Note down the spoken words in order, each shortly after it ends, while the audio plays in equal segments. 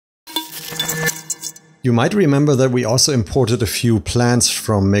You might remember that we also imported a few plans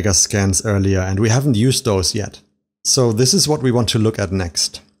from Megascans earlier, and we haven't used those yet. So this is what we want to look at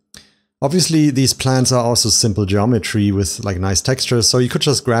next. Obviously, these plans are also simple geometry with like nice textures, so you could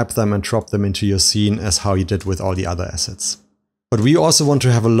just grab them and drop them into your scene as how you did with all the other assets. But we also want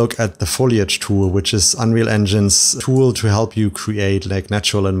to have a look at the foliage tool, which is Unreal Engine's tool to help you create like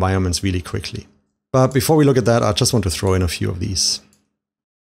natural environments really quickly. But before we look at that, I just want to throw in a few of these.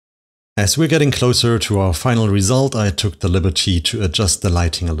 As we're getting closer to our final result, I took the liberty to adjust the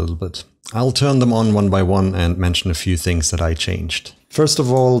lighting a little bit. I'll turn them on one by one and mention a few things that I changed. First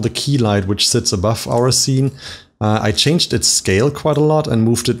of all, the key light which sits above our scene, I changed its scale quite a lot and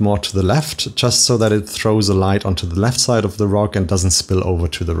moved it more to the left, just so that it throws a light onto the left side of the rock and doesn't spill over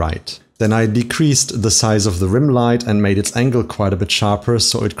to the right. Then I decreased the size of the rim light and made its angle quite a bit sharper,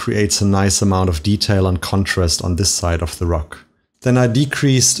 so it creates a nice amount of detail and contrast on this side of the rock. Then I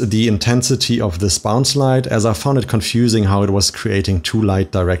decreased the intensity of this bounce light, as I found it confusing how it was creating two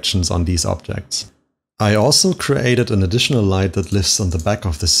light directions on these objects. I also created an additional light that lives on the back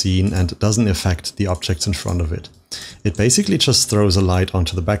of the scene and doesn't affect the objects in front of it. It basically just throws a light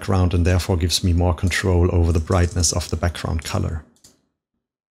onto the background and therefore gives me more control over the brightness of the background color.